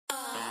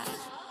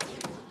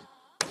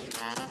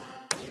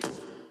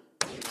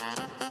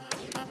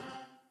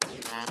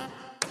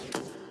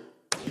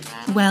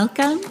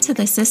Welcome to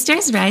the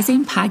Sisters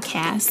Rising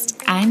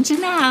podcast. I'm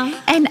Janelle.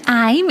 And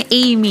I'm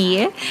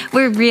Amy.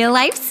 We're real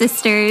life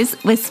sisters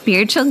with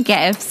spiritual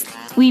gifts.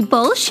 We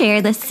both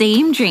share the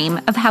same dream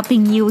of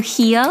helping you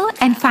heal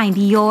and find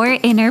your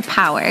inner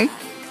power.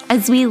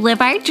 As we live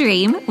our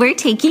dream, we're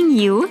taking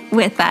you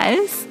with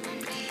us.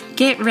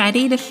 Get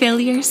ready to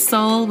fill your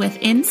soul with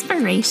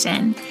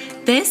inspiration.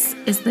 This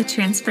is the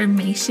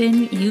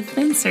transformation you've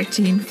been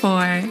searching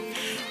for.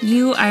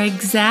 You are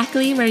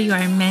exactly where you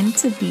are meant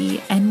to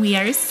be, and we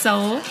are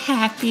so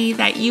happy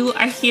that you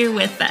are here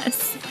with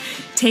us.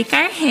 Take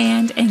our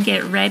hand and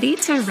get ready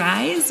to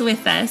rise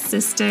with us,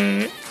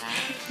 sister.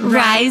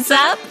 Rise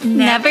up,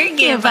 never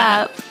give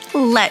up.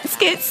 Let's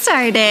get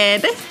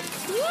started.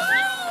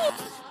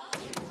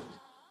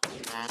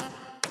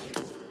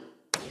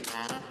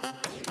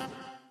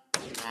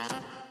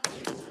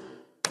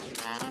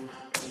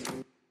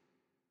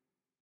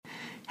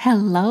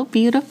 Hello,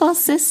 beautiful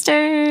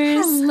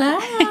sisters. Hello.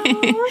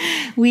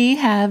 We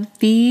have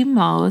the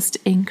most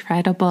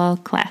incredible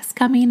class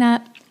coming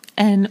up,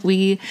 and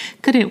we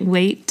couldn't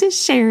wait to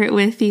share it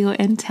with you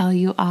and tell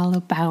you all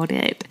about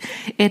it.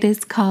 It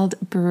is called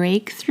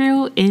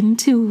Breakthrough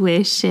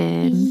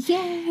Intuition.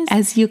 Yes.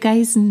 As you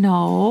guys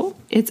know,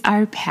 it's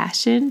our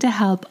passion to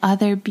help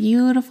other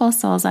beautiful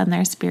souls on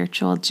their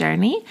spiritual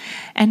journey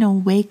and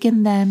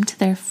awaken them to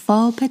their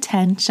full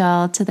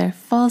potential, to their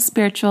full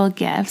spiritual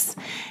gifts.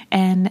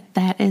 And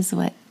that is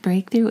what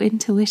Breakthrough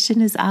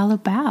Intuition is all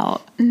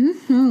about.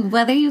 Mm-hmm.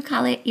 Whether you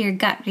call it your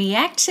gut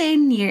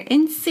reaction, your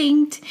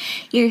instinct,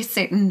 your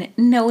certain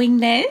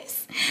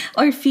knowingness,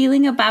 or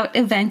feeling about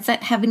events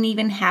that haven't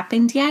even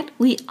happened yet,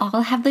 we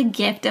all have the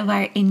gift of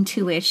our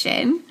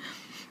intuition.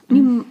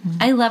 Mm-hmm.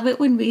 I love it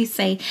when we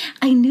say,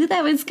 I knew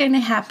that was going to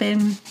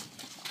happen,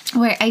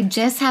 where I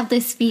just have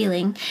this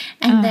feeling,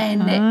 and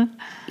then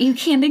you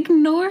can't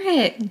ignore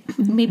it.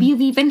 Maybe you've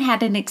even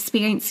had an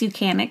experience you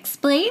can't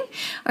explain,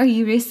 or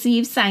you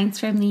receive signs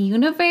from the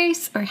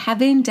universe or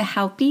heaven to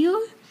help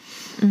you.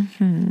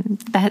 Mm-hmm.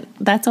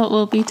 That's what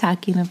we'll be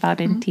talking about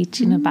and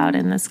teaching about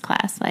in this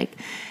class. Like,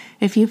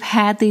 if you've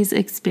had these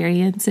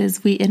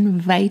experiences, we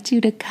invite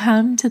you to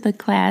come to the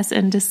class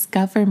and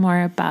discover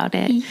more about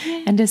it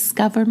and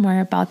discover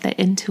more about the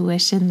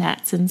intuition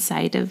that's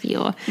inside of you.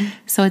 Mm-hmm.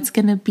 So it's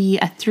going to be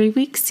a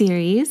 3-week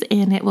series,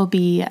 and it will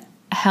be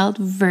held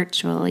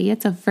virtually.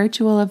 It's a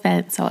virtual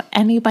event, so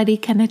anybody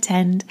can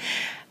attend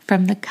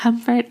from the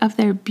comfort of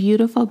their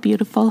beautiful,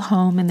 beautiful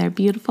home and their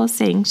beautiful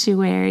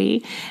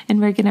sanctuary.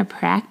 And we're going to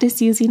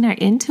practice using our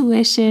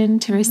intuition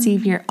to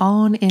receive your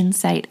own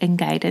insight and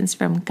guidance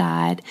from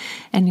God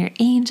and your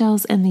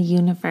angels and the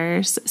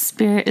universe.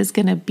 Spirit is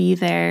going to be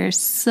there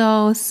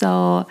so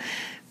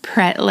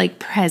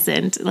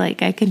present.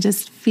 Like, I can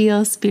just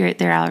feel Spirit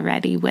there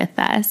already with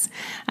us.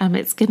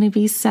 It's going to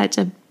be such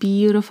a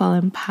beautiful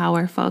and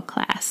powerful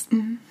class.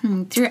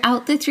 Mm-hmm.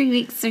 Throughout the 3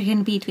 weeks, they're going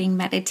to be doing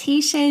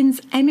meditations,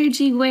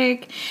 energy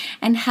work,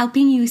 and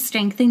helping you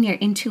strengthen your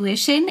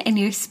intuition and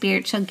your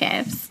spiritual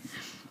gifts.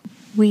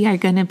 We are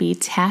going to be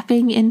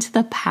tapping into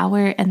the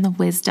power and the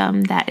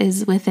wisdom that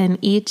is within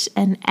each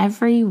and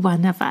every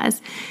one of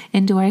us,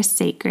 into our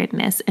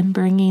sacredness, and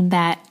bringing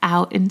that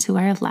out into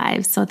our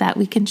lives so that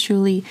we can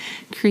truly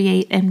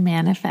create and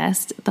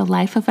manifest the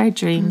life of our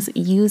dreams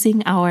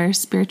using our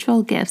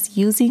spiritual gifts,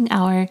 using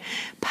our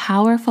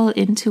powerful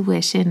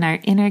intuition, our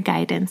inner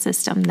guidance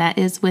system that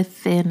is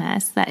within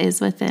us, that is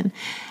within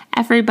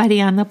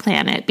everybody on the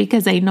planet.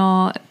 Because I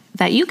know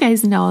that you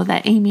guys know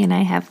that Amy and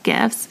I have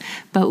gifts,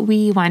 but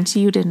we want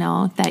you to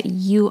know that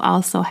you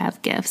also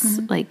have gifts.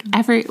 Like,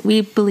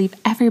 we believe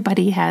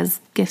everybody has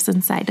gifts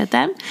inside of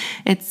them.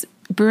 It's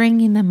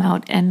bringing them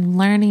out and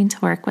learning to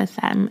work with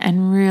them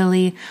and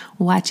really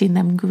watching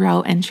them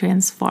grow and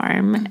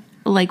transform.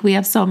 Like, we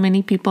have so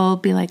many people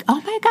be like,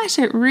 oh my gosh,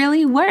 it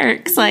really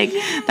works. Like,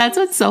 that's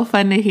what's so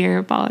fun to hear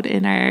about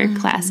in our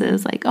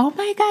classes. Like, oh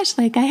my gosh,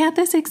 like, I had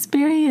this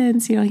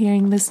experience,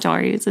 hearing the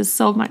stories is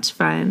so much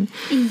fun.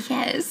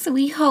 Yes,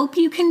 we hope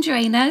you can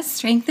join us,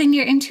 strengthen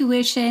your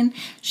intuition,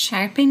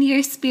 sharpen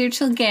your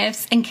spiritual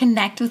gifts, and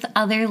connect with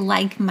other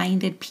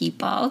like-minded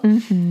people.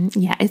 Mm-hmm.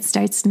 Yeah, it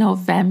starts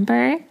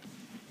November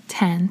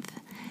 10th.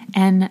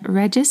 And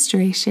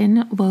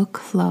registration will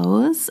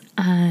close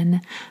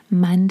on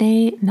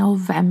Monday,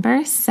 November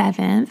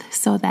 7th,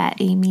 so that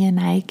Amy and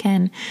I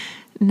can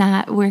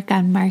not work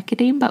on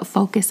marketing, but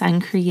focus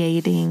on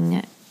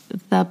creating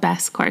the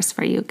best course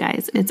for you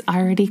guys. It's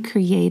already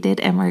created,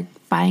 and we're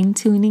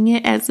fine-tuning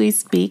it as we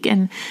speak,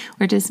 and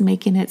we're just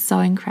making it so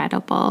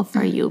incredible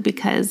for you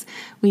because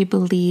we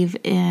believe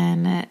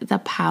in the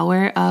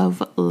power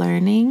of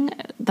learning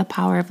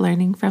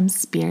from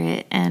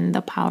Spirit and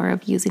the power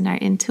of using our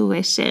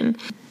intuition.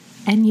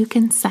 And you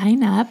can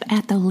sign up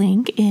at the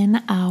link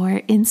in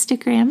our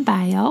Instagram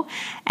bio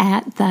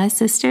at The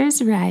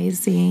Sisters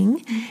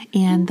Rising.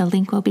 And the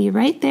link will be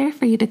right there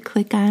for you to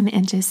click on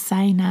and just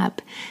sign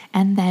up.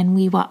 And then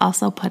we will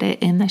also put it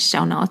in the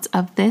show notes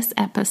of this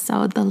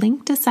episode, the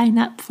link to sign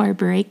up for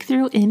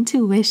Breakthrough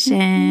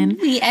Intuition.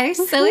 We are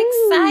so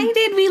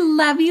excited. We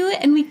love you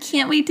and we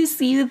can't wait to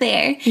see you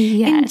there.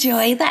 Yes.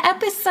 Enjoy the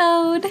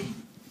episode.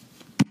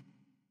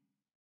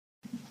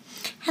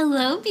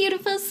 Hello,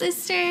 beautiful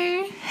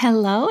sister.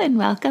 Hello, and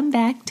welcome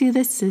back to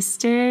the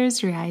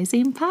Sisters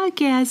Rising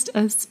podcast,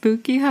 a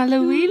spooky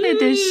Halloween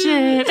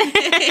edition.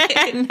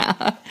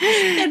 Not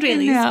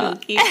really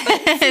spooky,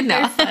 but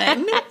super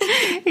fun.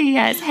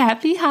 Yes,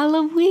 happy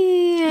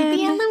Halloween.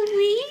 Happy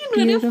Halloween.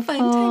 Beautiful. What a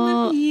fun time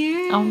of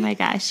year. Oh my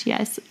gosh,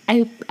 yes.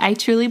 I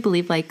truly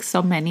believe like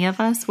so many of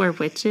us were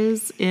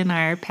witches in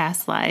our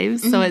past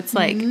lives. So it's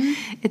like,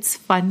 it's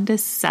fun to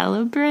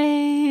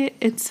celebrate.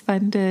 It's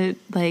fun to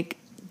like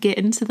get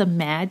into the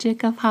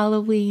magic of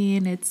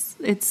Halloween. It's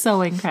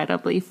so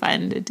incredibly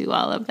fun to do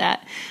all of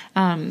that.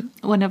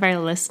 One of our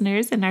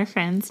listeners and our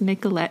friends,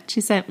 Nicolette,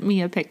 she sent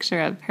me a picture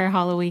of her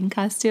Halloween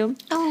costume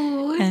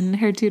and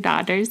her two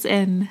daughters,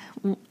 and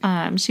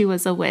she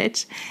was a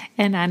witch,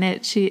 and on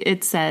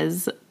it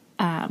says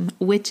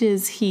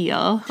witch's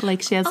heel,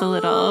 like she has a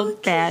little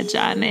badge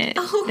on it.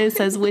 It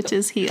says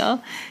witch's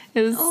heel.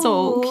 It was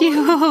so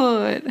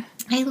cute.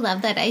 I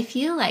love that. I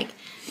feel like,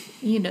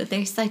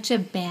 there's such a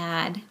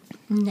bad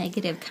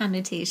negative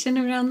connotation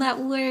around that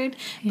word,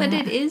 but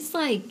it is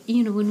like,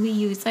 when we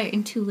use our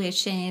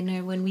intuition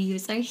or when we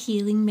use our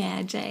healing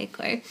magic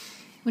or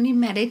when we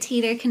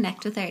meditate or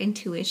connect with our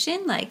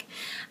intuition, like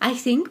I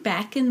think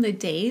back in the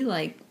day,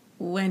 like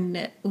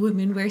when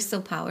women were so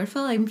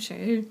powerful, I'm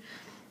sure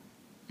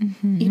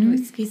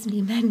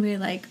men were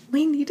like,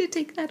 we need to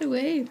take that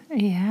away.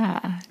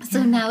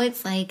 So now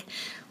it's like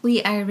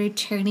we are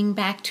returning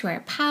back to our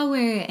power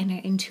and our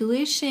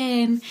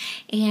intuition,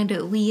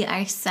 and we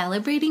are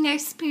celebrating our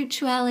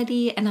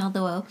spirituality. And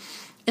although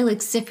it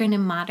looks different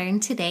and modern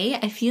today,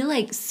 I feel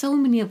like so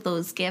many of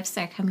those gifts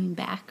are coming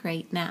back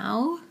right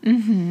now.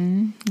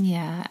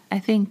 Yeah, I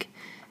think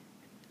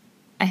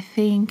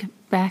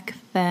back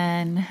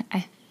then,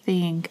 I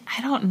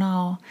don't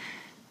know.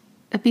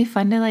 It'd be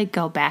fun to like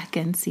go back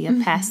and see a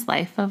past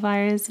life of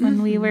ours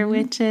when we were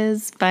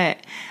witches, but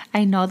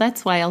I know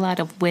that's why a lot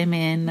of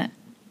women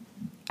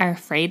are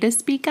afraid to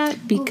speak up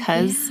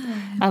because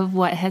of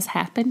what has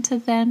happened to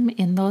them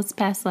in those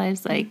past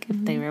lives, like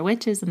if they were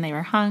witches and they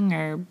were hung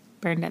or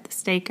burned at the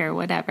stake or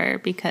whatever,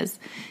 because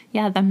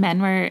the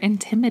men were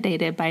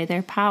intimidated by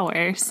their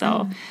power.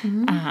 So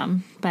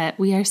but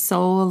we are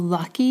so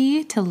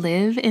lucky to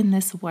live in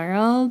this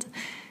world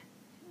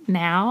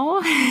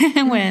now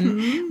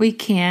when we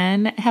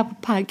can have a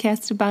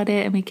podcast about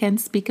it and we can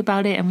speak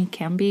about it and we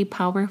can be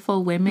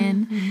powerful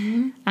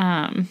women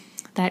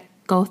that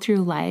go through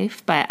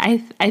life. But I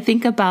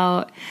think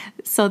about,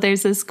 so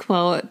there's this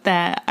quote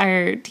that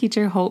our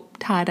teacher Hope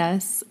taught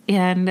us,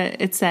 and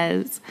it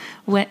says,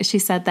 she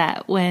said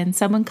that when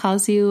someone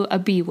calls you a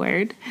B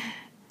word,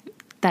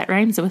 that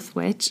rhymes with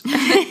witch.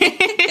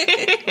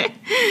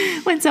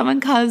 When someone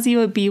calls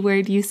you a B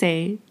word, you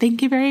say,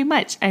 thank you very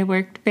much. I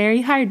worked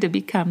very hard to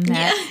become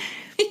that.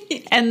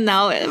 And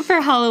now for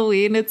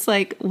Halloween, it's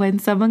like when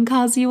someone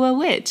calls you a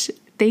witch,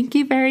 thank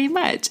you very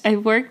much. I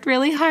worked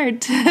really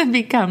hard to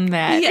become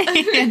that.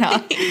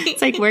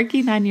 It's like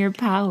working on your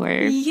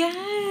power.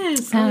 Yes.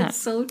 It's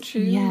so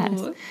true.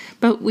 Yes.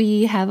 But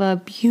we have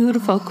a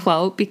beautiful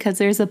quote because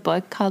there's a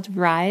book called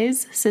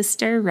Rise,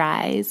 Sister,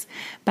 Rise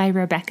by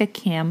Rebecca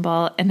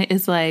Campbell. And it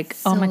is like,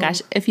 oh my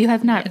gosh, if you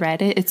have not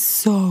read it, it's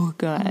so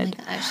good.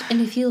 Oh my gosh.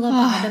 And if you love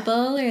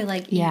Audible or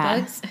like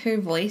ebooks, her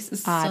voice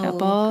is Audible,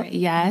 so great.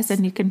 Yes.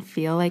 And you can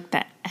feel like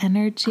the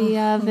energy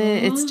of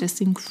it. It's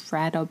just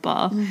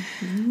incredible.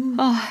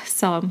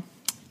 So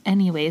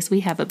anyways,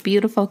 we have a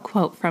beautiful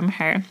quote from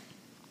her.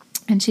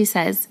 And she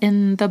says,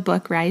 in the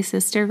book, Rise,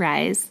 Sister,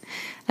 Rise,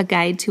 a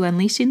guide to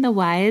unleashing the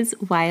wise,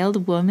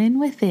 wild woman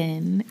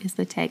within is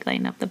the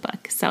tagline of the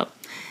book. So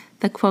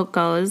the quote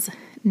goes,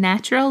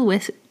 natural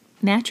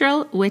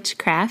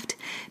witchcraft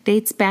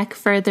dates back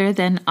further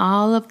than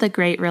all of the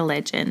great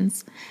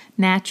religions.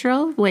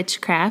 Natural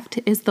witchcraft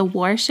is the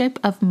worship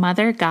of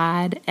Mother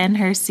God and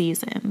her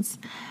seasons,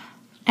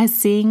 as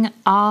seeing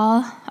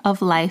all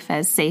of life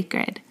as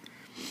sacred,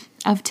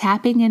 of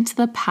tapping into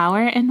the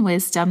power and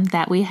wisdom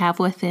that we have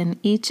within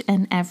each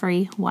and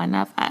every one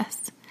of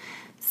us.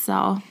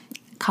 So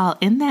call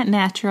in that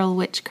natural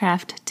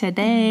witchcraft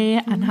today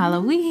on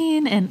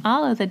Halloween and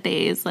all of the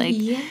days. Like,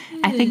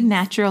 I think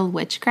natural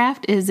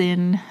witchcraft is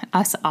in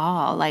us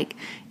all. Like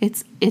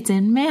it's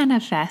in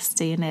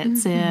manifesting.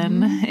 It's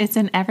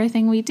in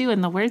everything we do,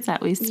 in the words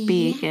that we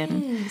speak,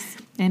 and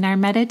in our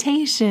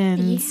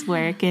meditations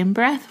work, and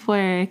breath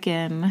work,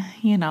 and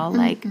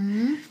like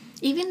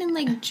even in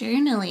like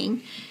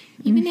journaling.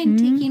 Even in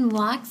taking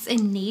walks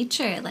in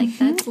nature, like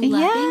that's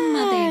loving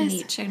Mother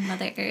Nature and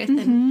Mother Earth.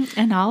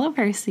 And all of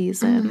her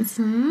seasons.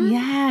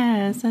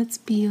 Yes, that's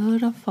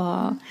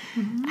beautiful.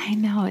 I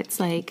know, it's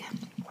like,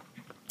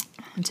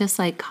 just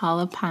like call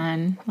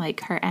upon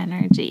like her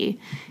energy,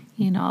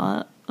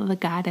 the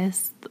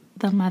goddess,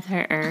 the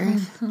Mother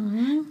Earth,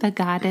 the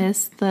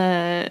goddess,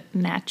 the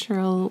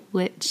natural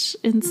witch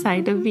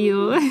inside of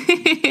you.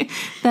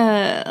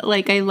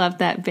 I love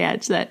that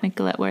badge that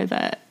Nicolette wore,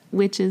 the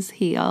witches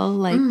heal,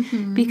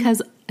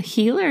 because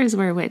healers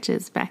were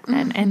witches back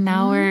then, and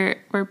now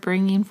we're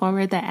bringing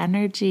forward the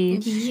energy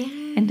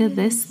into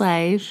this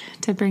life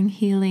to bring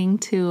healing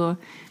to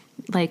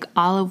like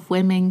all of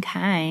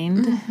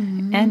womankind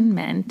and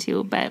men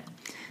too, but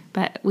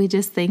we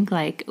just think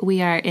like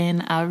we are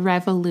in a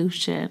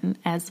revolution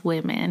as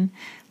women,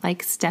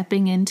 like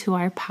stepping into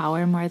our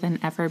power more than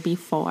ever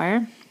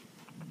before.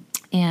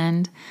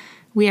 And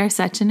we are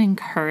such an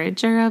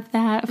encourager of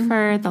that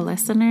for the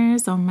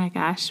listeners. Oh my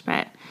gosh.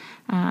 But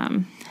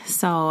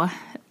so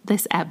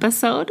this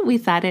episode, we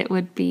thought it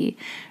would be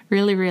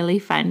really, really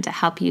fun to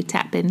help you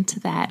tap into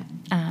that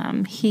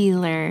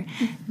healer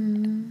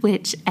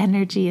witch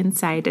energy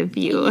inside of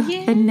you,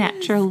 the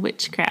natural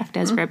witchcraft,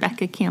 as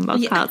Rebecca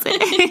Campbell calls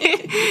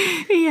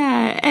it.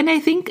 Yeah. And I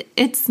think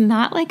it's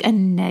not like a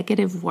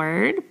negative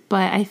word,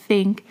 but I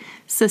think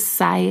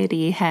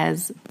society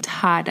has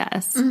taught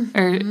us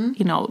or,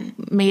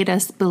 made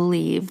us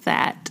believe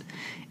that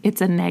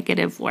it's a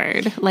negative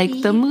word,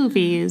 like the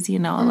movies,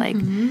 like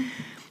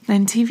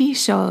and TV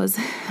shows.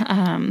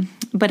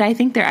 But I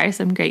think there are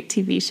some great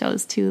TV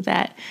shows too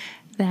that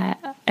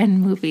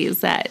and movies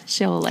that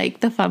show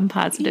like the fun,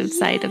 positive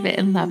side of it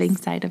and loving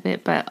side of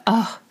it. But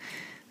oh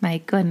my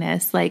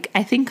goodness, like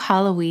I think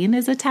Halloween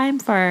is a time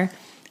for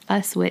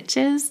us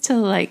witches to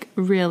like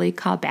really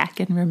call back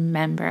and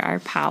remember our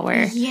power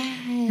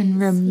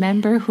and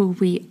remember who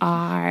we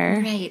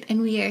are. Right.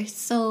 And we are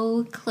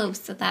so close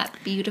to that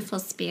beautiful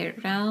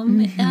spirit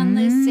realm on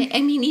this day.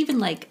 I mean, even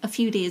like a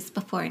few days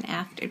before and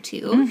after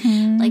too.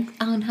 Like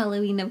on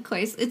Halloween, of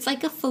course, it's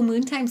like a full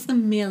moon times a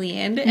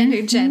million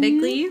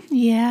energetically.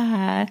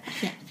 Yeah.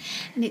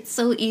 And it's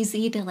so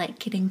easy to like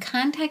get in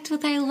contact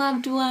with our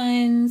loved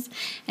ones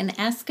and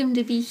ask them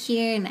to be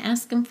here and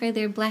ask them for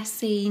their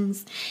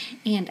blessings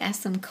and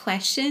ask them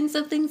questions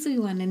of things we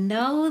want to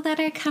know that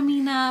are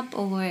coming up,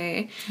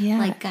 or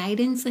like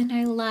guidance in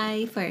our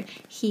life, or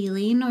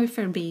healing, or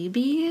for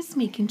babies,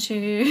 making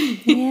sure.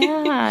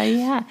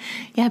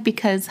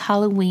 Because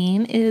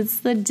Halloween is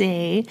the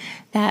day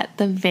that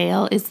the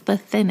veil is the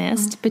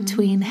thinnest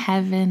between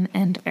heaven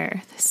and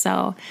earth.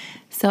 So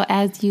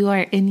as you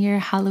are in your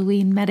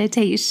Halloween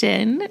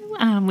meditation,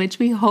 which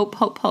we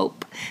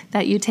hope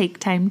that you take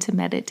time to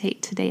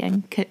meditate today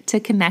and to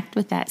connect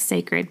with that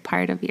sacred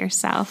part of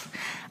yourself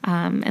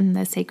and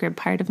the sacred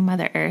part of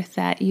Mother Earth,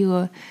 that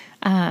you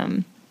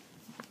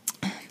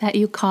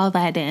call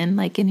that in,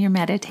 like in your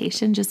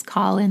meditation, just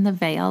call in the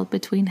veil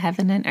between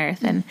heaven and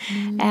earth and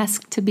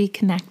ask to be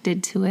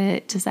connected to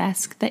it. Just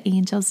ask the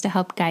angels to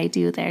help guide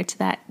you there to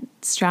that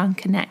strong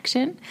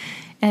connection.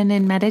 And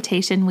in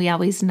meditation, we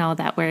always know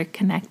that we're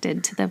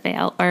connected to the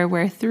veil, or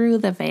we're through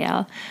the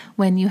veil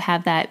when you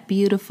have that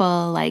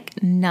beautiful,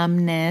 like,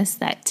 numbness,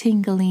 that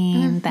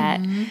tingling, that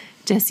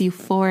just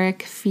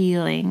euphoric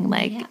feeling,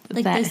 like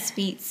that, the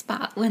sweet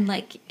spot when,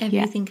 like,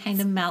 everything kind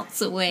of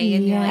melts away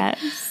and you're like,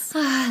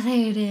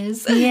 there it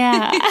is.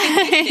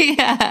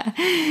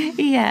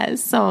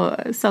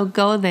 So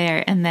go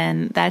there, and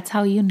then that's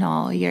how you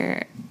know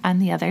you're on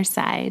the other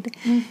side.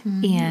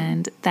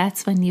 And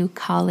that's when you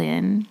call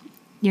in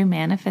your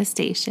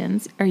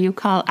manifestations, or you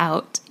call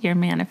out your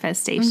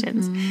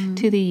manifestations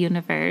to the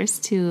universe,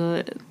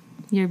 to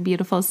your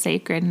beautiful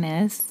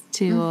sacredness,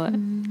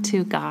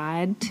 to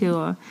God,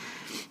 to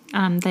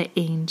the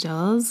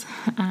angels,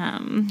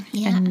 and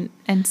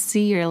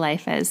see your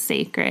life as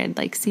sacred.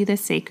 Like, see the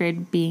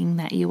sacred being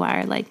that you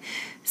are. Like,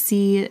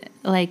 see,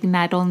 like,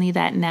 not only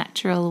that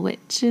natural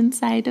witch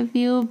inside of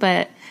you,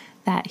 but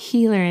that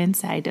healer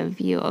inside of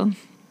you.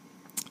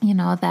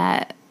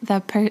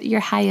 That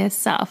your highest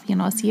self,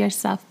 see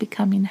yourself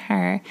becoming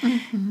her,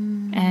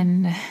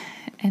 and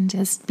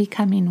just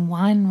becoming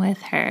one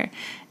with her.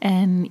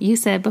 And you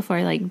said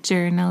before, like,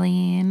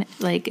 journaling,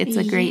 like, it's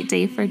a great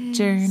day for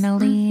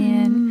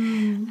journaling,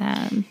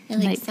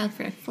 like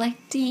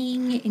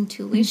self-reflecting,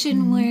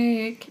 intuition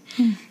work,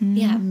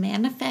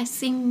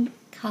 manifesting,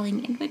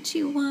 calling in what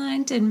you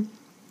want. And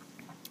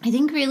I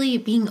think really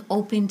being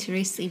open to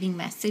receiving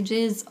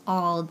messages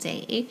all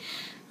day.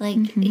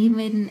 Like,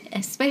 even,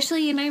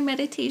 especially in our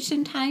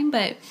meditation time,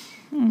 but,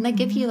 like,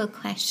 if you have a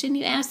question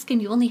you ask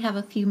and you only have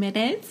a few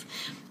minutes,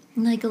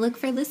 like, look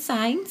for the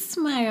signs,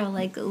 smile,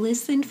 like,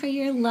 listen for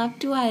your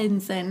loved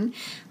ones, and,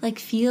 like,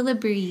 feel the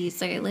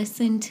breeze, or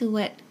listen to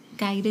what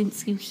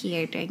guidance you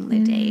hear during the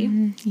day.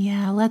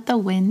 Let the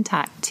wind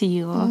talk to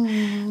you.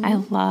 I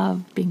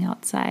love being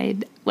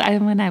outside.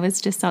 When I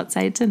was just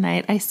outside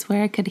tonight, I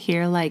swear I could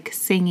hear, like,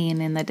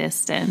 singing in the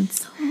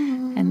distance.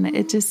 And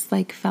it just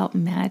like felt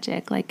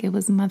magic, like it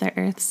was Mother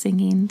Earth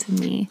singing to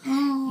me.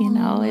 You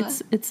know,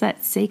 it's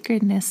that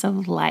sacredness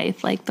of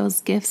life, like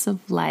those gifts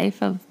of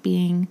life, of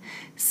being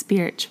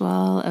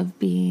spiritual, of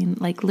being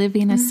like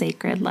living a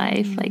sacred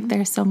life. Like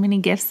there's so many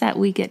gifts that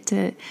we get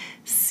to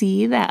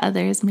see that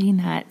others may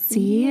not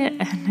see.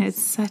 And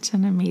it's such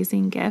an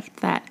amazing gift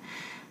that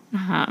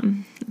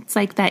it's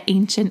like that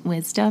ancient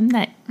wisdom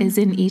that is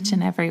in each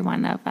and every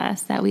one of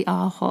us that we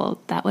all hold,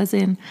 that was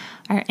in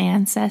our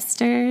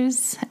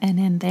ancestors and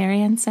in their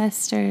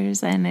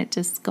ancestors, and it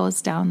just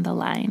goes down the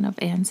line of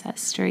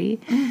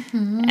ancestry.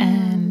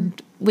 And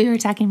we were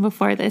talking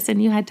before this,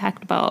 and you had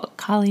talked about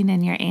calling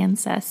in your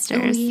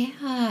ancestors.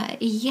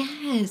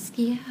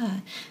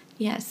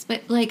 Yes,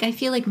 but like I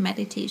feel like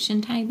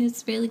meditation time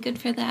is really good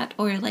for that,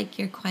 or like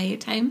your quiet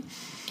time.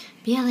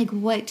 But yeah, like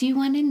what do you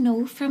want to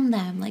know from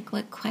them? Like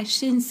what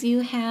questions do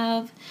you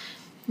have?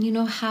 You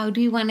know, how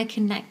do you want to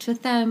connect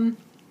with them?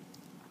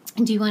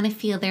 Do you want to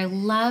feel their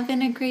love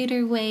in a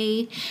greater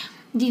way?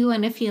 Do you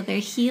want to feel their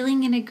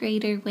healing in a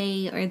greater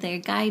way, or their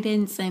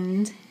guidance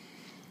and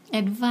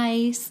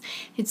advice?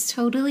 It's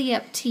totally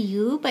up to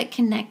you, but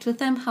connect with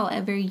them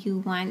however you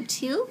want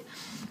to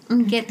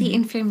and get the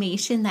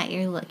information that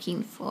you're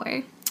looking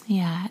for.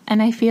 Yeah,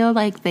 and I feel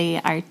like they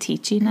are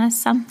teaching us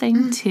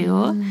something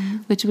too,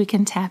 which we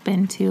can tap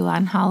into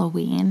on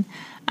Halloween.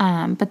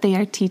 But they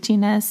are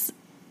teaching us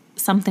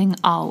something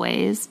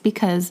always,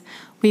 because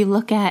we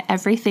look at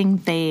everything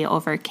they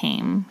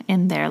overcame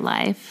in their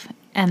life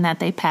and that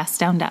they passed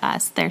down to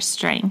us, their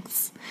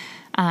strengths.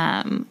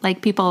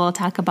 Like people will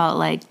talk about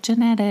like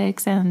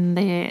genetics and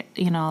they,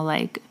 you know,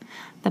 like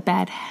the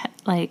bad,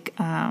 like,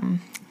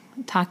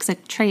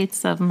 toxic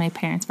traits of my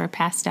parents were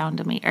passed down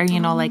to me, or, you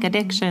know, like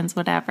addictions,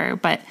 whatever.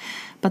 But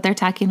they're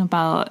talking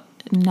about,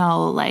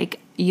 no,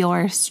 like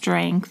your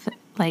strength,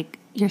 like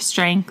your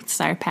strengths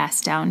are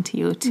passed down to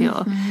you too.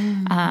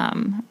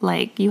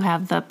 Like you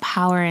have the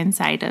power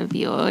inside of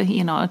you,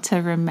 you know, to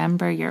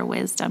remember your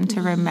wisdom,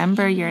 to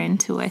remember your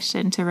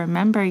intuition, to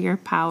remember your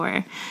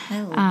power.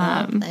 I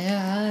love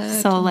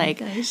that. So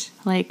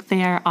like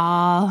they are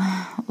all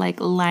like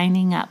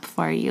lining up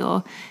for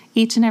you.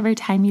 Each and every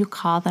time you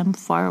call them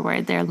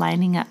forward, they're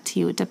lining up to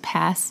you to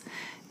pass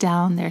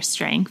down their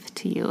strength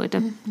to you,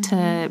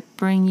 to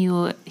bring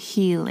you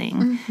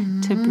healing,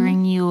 to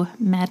bring you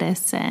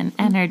medicine,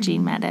 energy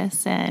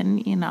medicine,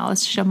 you know,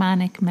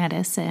 shamanic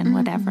medicine,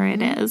 whatever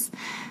it is.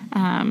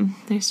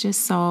 There's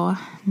just so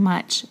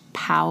much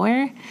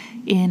power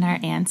in our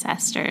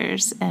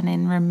ancestors and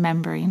in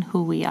remembering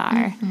who we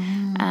are.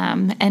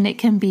 And it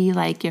can be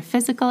like your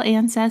physical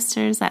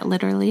ancestors that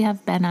literally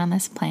have been on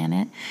this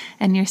planet,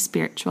 and your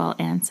spiritual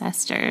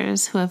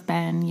ancestors who have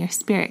been your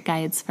spirit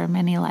guides for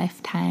many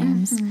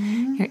lifetimes,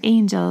 your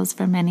angels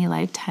for many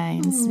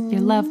lifetimes,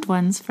 your loved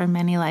ones for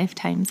many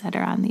lifetimes that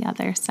are on the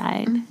other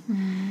side.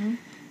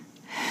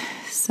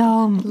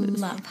 So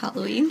Love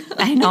Halloween.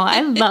 I know,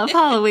 I love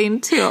Halloween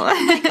too.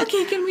 Like,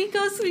 okay, can we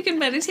go so we can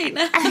meditate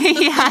now?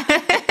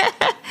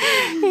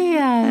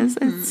 Yes,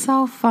 it's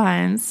so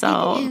fun.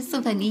 So it is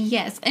so fun,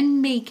 yes,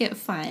 and make it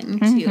fun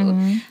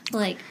too.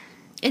 Like,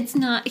 it's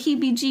not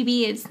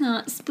heebie-jeebie, it's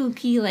not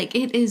spooky. Like,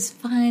 it is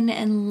fun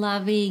and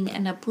loving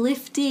and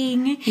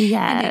uplifting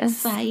and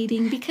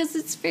exciting, because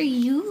it's for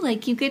you.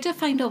 Like, you get to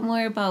find out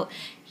more about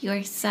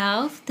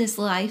yourself, this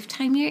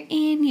lifetime you're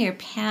in, your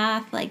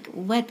path, like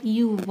what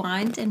you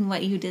want and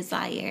what you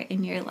desire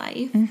in your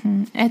life.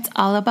 It's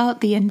all about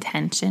the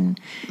intention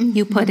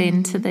you put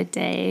into the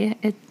day.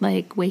 It's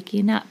like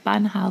waking up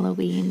on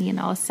Halloween, you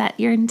know, set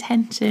your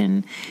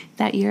intention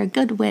that you're a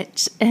good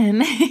witch,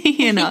 and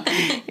you know,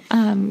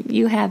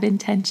 you have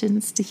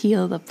intentions to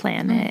heal the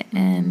planet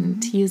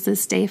and to use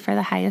this day for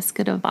the highest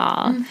good of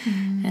all.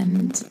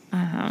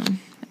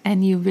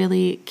 And you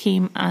really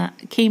came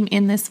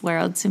in this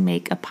world to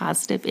make a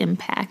positive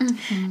impact,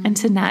 and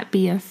to not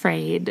be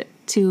afraid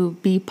to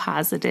be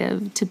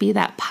positive, to be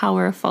that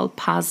powerful,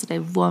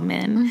 positive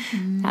woman,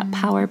 that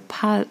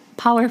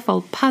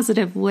powerful,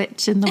 positive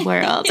witch in the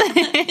world.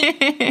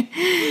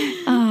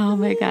 Oh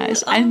my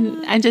gosh.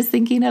 I'm just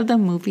thinking of the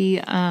movie.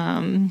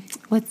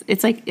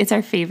 It's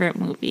our favorite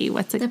movie.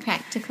 What's it? The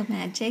Practical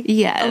Magic.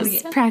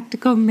 Yes.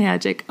 Practical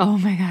Magic. Oh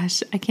my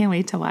gosh. I can't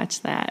wait to watch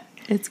that.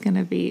 It's going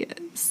to be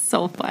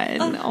so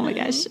fun. Oh my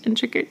gosh. And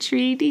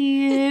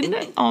trick-or-treating.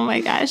 Oh my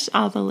gosh.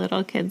 All the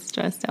little kids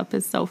dressed up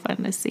is so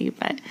fun to see.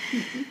 But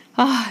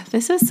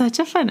this is such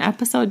a fun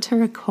episode to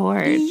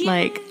record. Yes.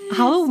 Like,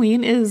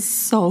 Halloween is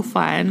so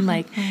fun.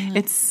 Like,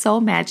 it's so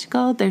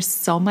magical. There's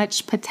so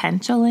much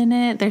potential in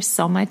it. There's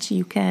so much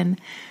you can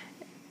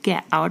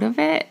get out of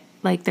it.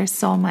 Like, there's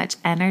so much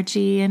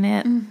energy in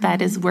it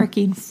that is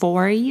working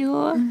for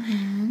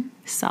you.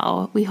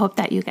 So we hope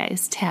that you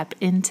guys tap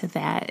into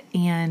that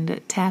and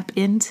tap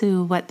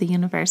into what the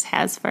universe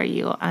has for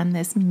you on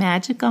this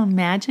magical,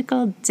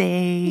 magical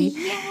day.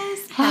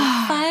 Yes,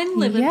 have fun,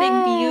 live a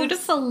big,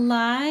 beautiful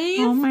life.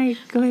 Oh my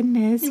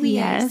goodness, We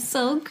are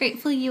so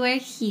grateful you are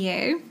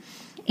here.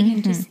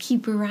 and just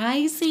keep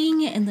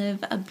rising and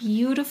live a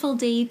beautiful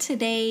day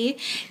today.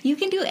 You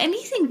can do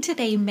anything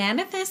today.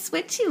 Manifest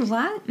what you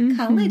want.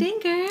 Call it in,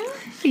 girl.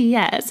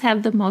 Yes,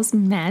 have the most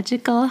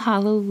magical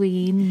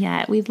Halloween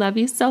yet. We love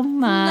you so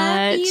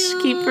much. Love you.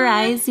 Keep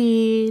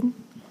rising.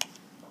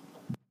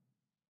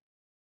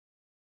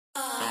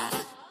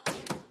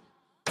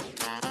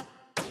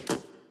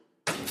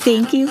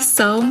 Thank you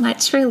so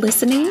much for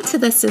listening to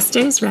the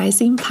Sisters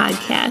Rising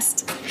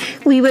podcast.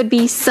 We would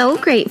be so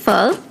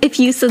grateful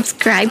if you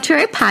subscribe to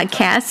our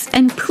podcast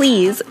and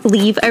please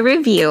leave a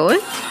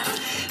review.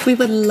 We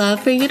would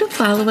love for you to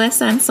follow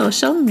us on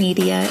social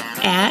media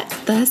at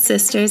The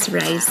Sisters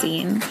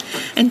Rising.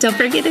 And don't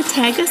forget to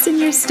tag us in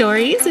your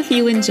stories if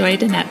you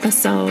enjoyed an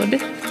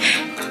episode.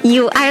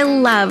 You are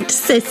loved,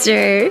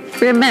 sister.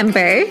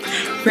 Remember,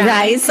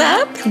 rise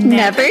up,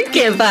 never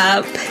give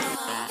up.